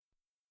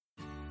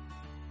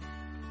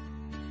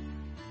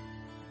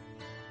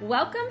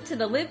Welcome to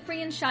the Live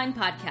Free and Shine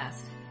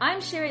podcast.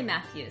 I'm Sherry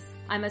Matthews.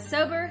 I'm a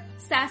sober,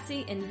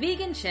 sassy, and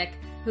vegan chick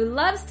who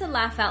loves to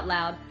laugh out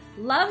loud,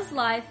 loves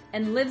life,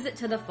 and lives it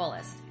to the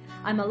fullest.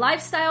 I'm a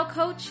lifestyle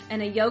coach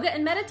and a yoga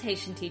and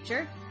meditation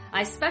teacher.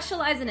 I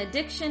specialize in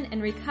addiction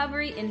and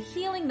recovery in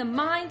healing the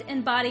mind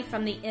and body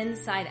from the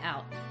inside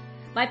out.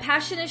 My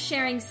passion is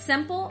sharing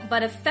simple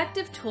but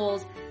effective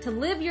tools to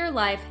live your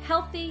life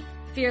healthy,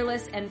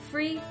 fearless, and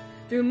free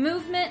through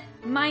movement,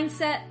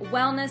 mindset,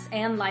 wellness,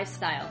 and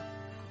lifestyle,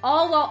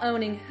 all while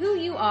owning who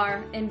you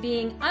are and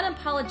being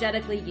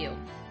unapologetically you.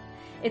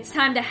 It's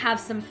time to have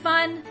some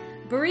fun,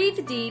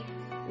 breathe deep,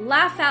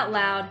 laugh out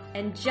loud,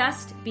 and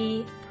just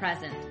be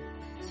present.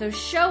 So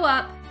show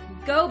up,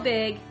 go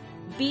big,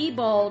 be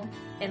bold,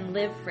 and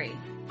live free.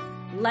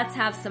 Let's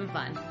have some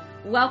fun.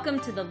 Welcome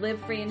to the Live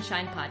Free and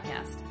Shine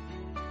podcast.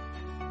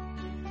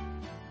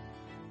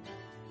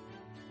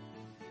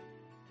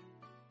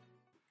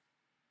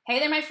 Hey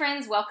there, my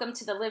friends. Welcome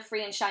to the Live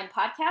Free and Shine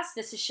podcast.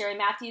 This is Sherry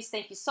Matthews.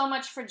 Thank you so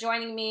much for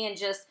joining me and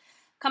just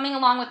coming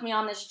along with me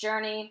on this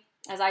journey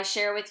as I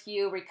share with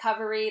you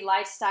recovery,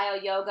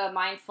 lifestyle, yoga,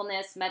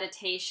 mindfulness,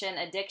 meditation,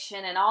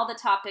 addiction, and all the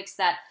topics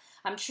that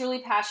I'm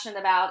truly passionate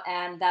about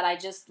and that I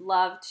just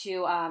love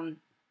to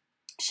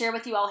share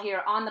with you all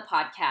here on the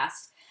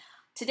podcast.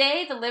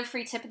 Today, the Live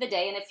Free Tip of the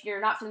Day, and if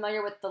you're not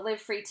familiar with the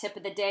Live Free Tip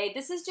of the Day,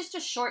 this is just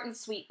a short and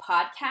sweet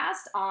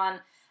podcast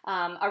on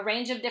a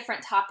range of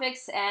different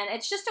topics, and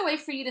it's just a way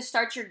for you to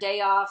start your day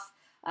off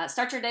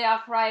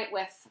right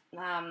with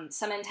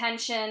some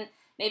intention.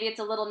 Maybe it's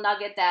a little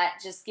nugget that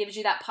just gives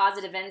you that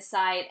positive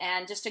insight,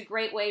 and just a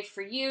great way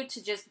for you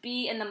to just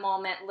be in the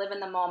moment, live in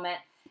the moment,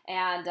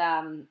 and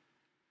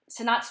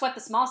to not sweat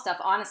the small stuff,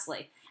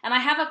 honestly. And I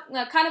have a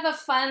kind of a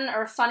fun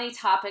or funny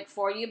topic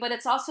for you, but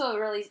it's also a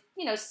really,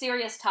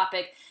 serious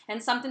topic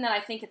and something that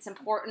I think it's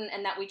important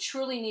and that we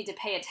truly need to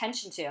pay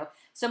attention to.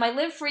 So my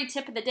Live Free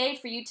tip of the day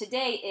for you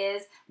today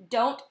is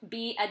don't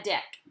be a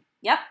dick.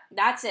 Yep,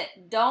 that's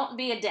it. Don't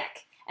be a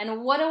dick.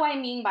 And what do I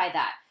mean by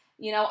that?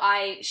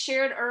 I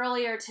shared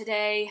earlier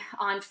today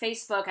on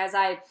Facebook as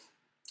I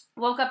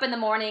woke up in the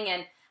morning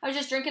and I was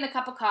just drinking a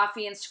cup of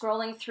coffee and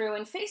scrolling through,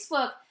 and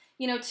Facebook,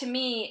 to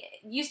me,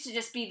 used to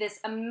just be this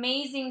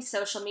amazing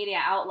social media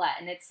outlet.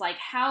 And it's like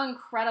how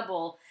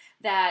incredible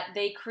that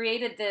they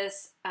created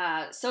this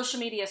social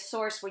media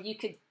source where you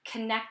could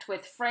connect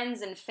with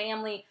friends and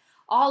family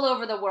all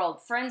over the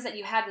world, friends that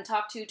you hadn't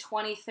talked to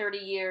 20, 30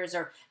 years,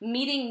 or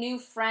meeting new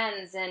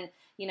friends and,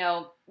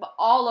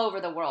 all over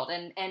the world.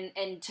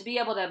 And to be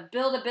able to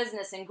build a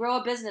business and grow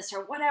a business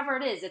or whatever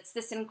it is, it's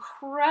this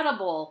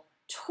incredible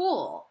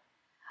tool.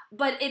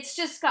 But it's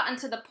just gotten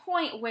to the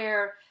point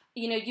where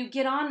you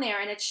get on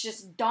there and it's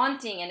just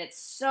daunting and it's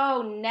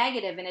so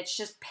negative and it's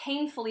just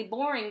painfully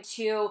boring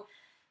to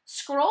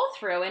scroll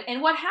through.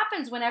 And what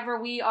happens whenever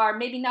we are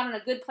maybe not in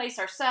a good place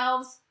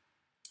ourselves,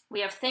 we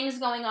have things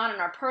going on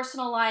in our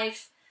personal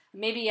life,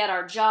 maybe at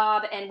our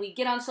job, and we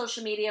get on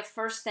social media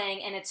first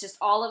thing, and it's just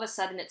all of a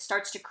sudden it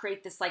starts to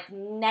create this it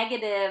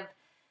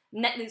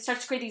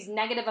starts to create these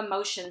negative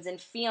emotions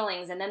and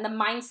feelings, and then the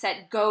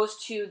mindset goes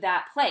to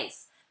that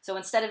place. So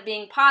instead of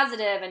being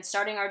positive and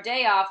starting our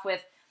day off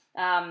with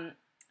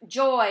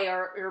joy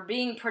or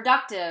being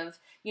productive,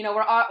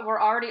 we're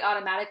already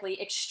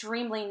automatically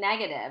extremely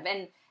negative.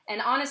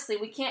 And honestly,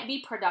 we can't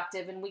be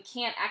productive and we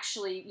can't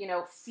actually,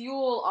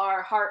 fuel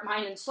our heart,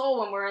 mind, and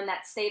soul when we're in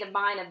that state of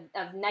mind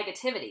of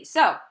negativity.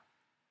 So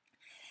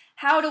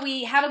how do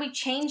we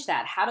change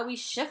that? How do we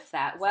shift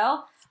that?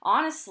 Well,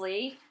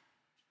 honestly,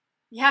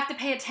 you have to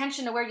pay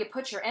attention to where you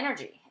put your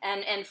energy.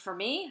 And for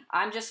me,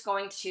 I'm just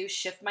going to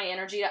shift my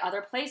energy to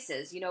other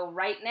places.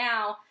 Right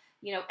now,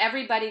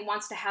 everybody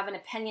wants to have an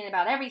opinion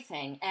about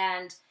everything,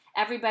 and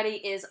everybody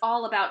is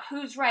all about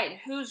who's right and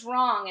who's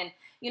wrong. And,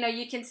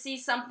 you can see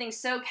something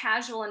so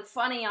casual and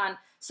funny on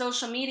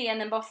social media, and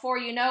then before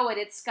you know it,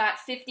 it's got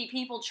 50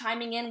 people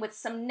chiming in with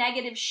some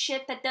negative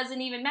shit that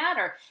doesn't even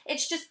matter.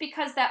 It's just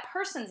because that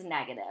person's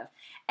negative.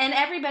 And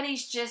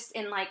everybody's just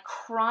in like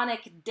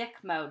chronic dick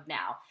mode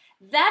now.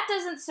 That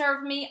doesn't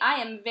serve me. I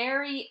am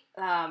very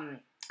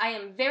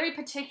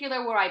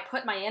particular where I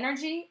put my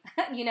energy.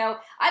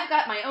 I've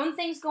got my own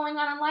things going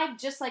on in life,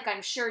 just like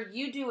I'm sure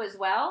you do as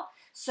well.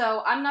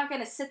 So I'm not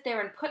going to sit there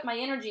and put my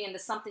energy into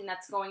something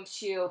that's going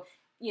to,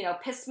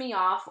 piss me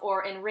off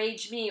or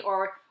enrage me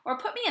or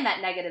put me in that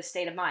negative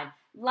state of mind.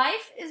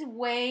 Life is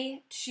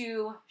way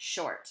too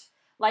short.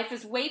 Life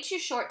is way too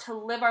short to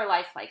live our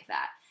life like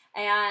that.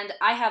 And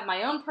I have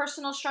my own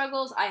personal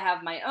struggles. I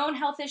have my own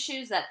health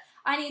issues that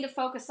I need to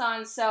focus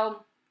on.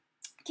 So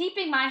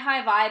keeping my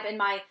high vibe and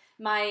my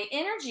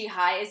energy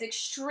high is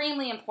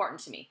extremely important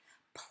to me.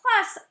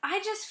 Plus,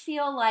 I just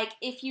feel like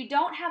if you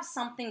don't have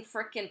something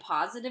freaking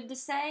positive to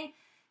say,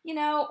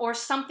 or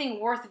something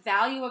worth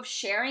value of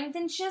sharing,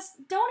 then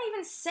just don't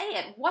even say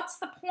it. What's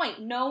the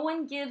point? No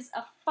one gives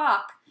a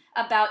fuck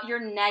about your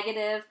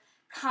negative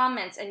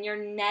comments and your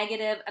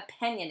negative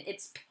opinion.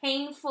 It's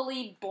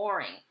painfully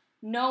boring.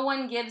 No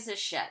one gives a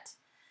shit.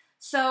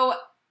 So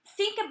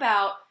think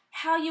about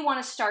how you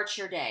want to start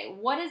your day.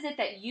 What is it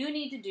that you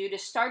need to do to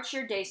start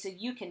your day so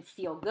you can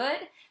feel good,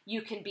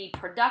 you can be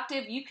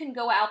productive, you can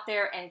go out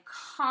there and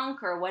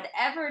conquer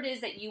whatever it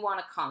is that you want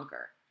to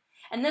conquer.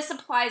 And this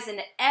applies in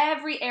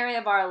every area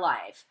of our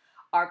life.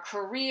 Our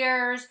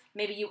careers,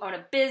 maybe you own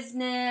a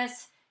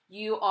business,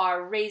 you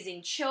are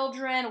raising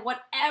children,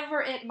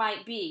 whatever it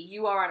might be.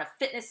 You are on a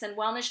fitness and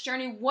wellness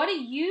journey. What do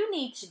you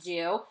need to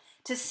do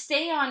to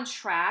stay on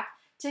track,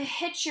 to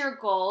hit your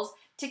goals,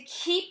 to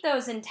keep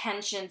those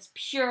intentions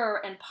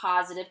pure and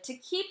positive, to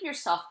keep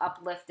yourself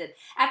uplifted?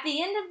 At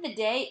the end of the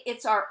day,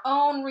 it's our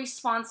own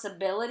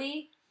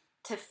responsibility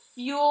to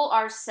fuel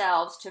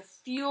ourselves, to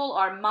fuel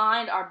our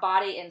mind, our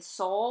body, and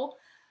soul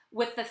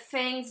with the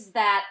things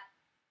that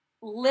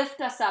lift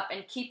us up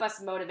and keep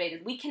us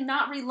motivated. We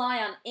cannot rely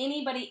on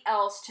anybody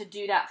else to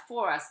do that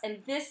for us. And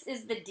this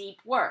is the deep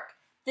work.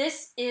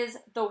 This is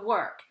the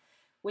work.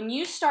 When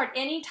you start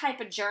any type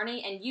of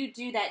journey and you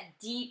do that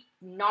deep,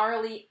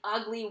 gnarly,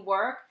 ugly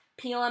work,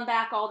 peeling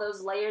back all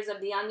those layers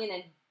of the onion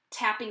and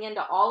tapping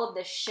into all of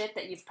the shit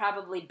that you've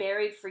probably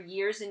buried for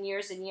years and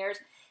years and years,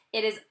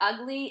 it is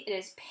ugly, it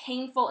is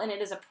painful, and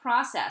it is a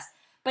process.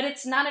 But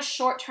it's not a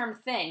short-term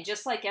thing,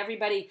 just like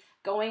everybody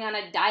going on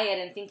a diet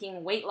and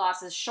thinking weight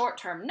loss is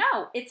short-term.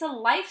 No, it's a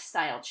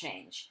lifestyle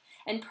change.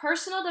 And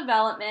personal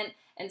development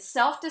and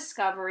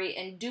self-discovery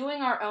and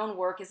doing our own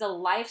work is a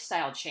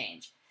lifestyle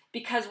change,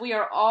 because we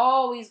are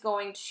always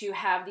going to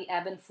have the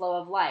ebb and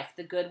flow of life,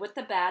 the good with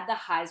the bad, the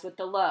highs with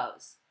the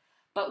lows.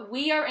 But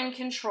we are in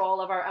control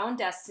of our own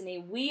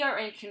destiny. We are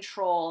in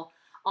control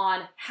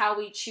on how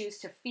we choose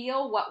to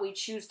feel, what we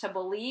choose to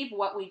believe,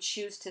 what we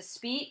choose to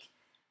speak.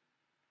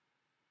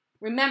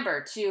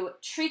 Remember to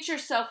treat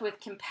yourself with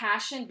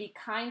compassion, be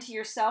kind to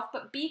yourself,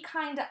 but be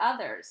kind to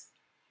others.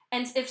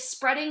 And if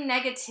spreading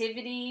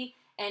negativity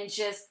and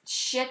just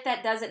shit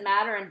that doesn't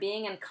matter and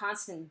being in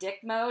constant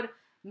dick mode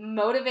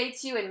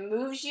motivates you and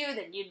moves you,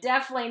 then you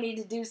definitely need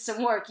to do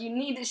some work. You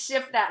need to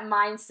shift that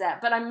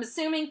mindset. But I'm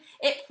assuming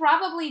it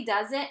probably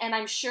doesn't, and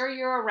I'm sure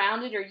you're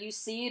around it or you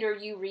see it or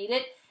you read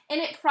it, and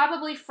it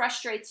probably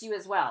frustrates you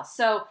as well.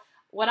 So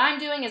what I'm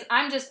doing is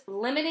I'm just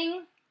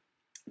limiting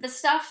the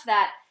stuff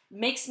that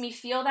makes me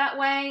feel that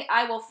way.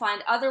 I will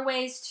find other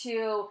ways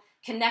to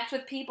connect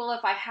with people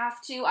if I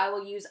have to. I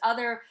will use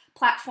other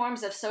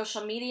platforms of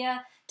social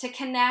media to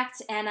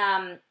connect.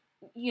 And,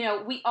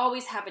 we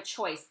always have a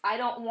choice. I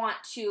don't want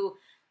to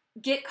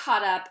get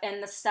caught up in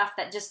the stuff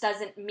that just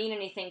doesn't mean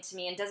anything to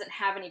me and doesn't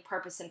have any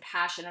purpose and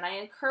passion. And I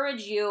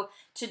encourage you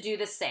to do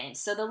the same.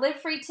 So the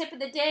Live Free tip of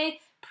the day,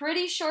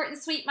 pretty short and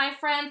sweet, my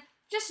friend.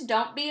 Just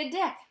don't be a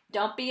dick.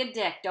 Don't be a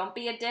dick. Don't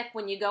be a dick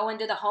when you go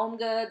into the Home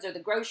Goods or the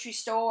grocery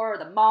store or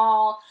the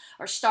mall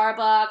or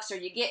Starbucks or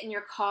you get in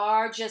your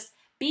car. Just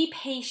be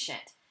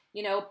patient.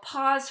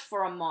 Pause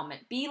for a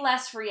moment. Be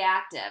less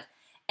reactive.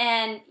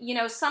 And,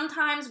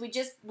 sometimes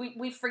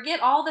we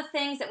forget all the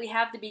things that we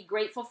have to be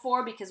grateful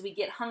for because we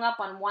get hung up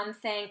on one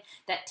thing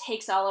that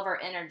takes all of our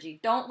energy.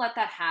 Don't let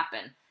that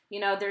happen.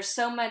 There's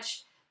so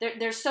much,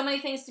 there's so many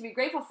things to be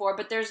grateful for,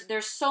 but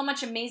there's so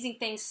much amazing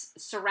things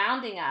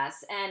surrounding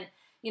us. And,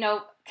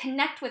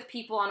 connect with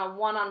people on a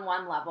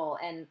one-on-one level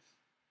and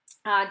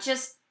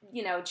just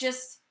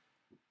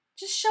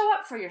show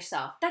up for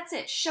yourself. That's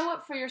it. Show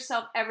up for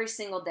yourself every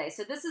single day.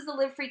 So this is the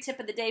Live Free tip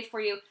of the day for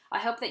you. I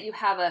hope that you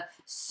have a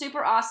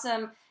super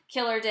awesome,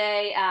 killer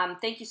day.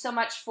 Thank you so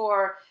much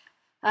for,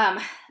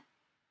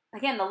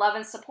 again, the love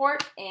and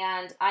support.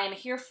 And I am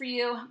here for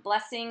you.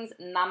 Blessings,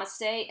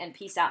 namaste, and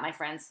peace out, my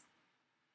friends.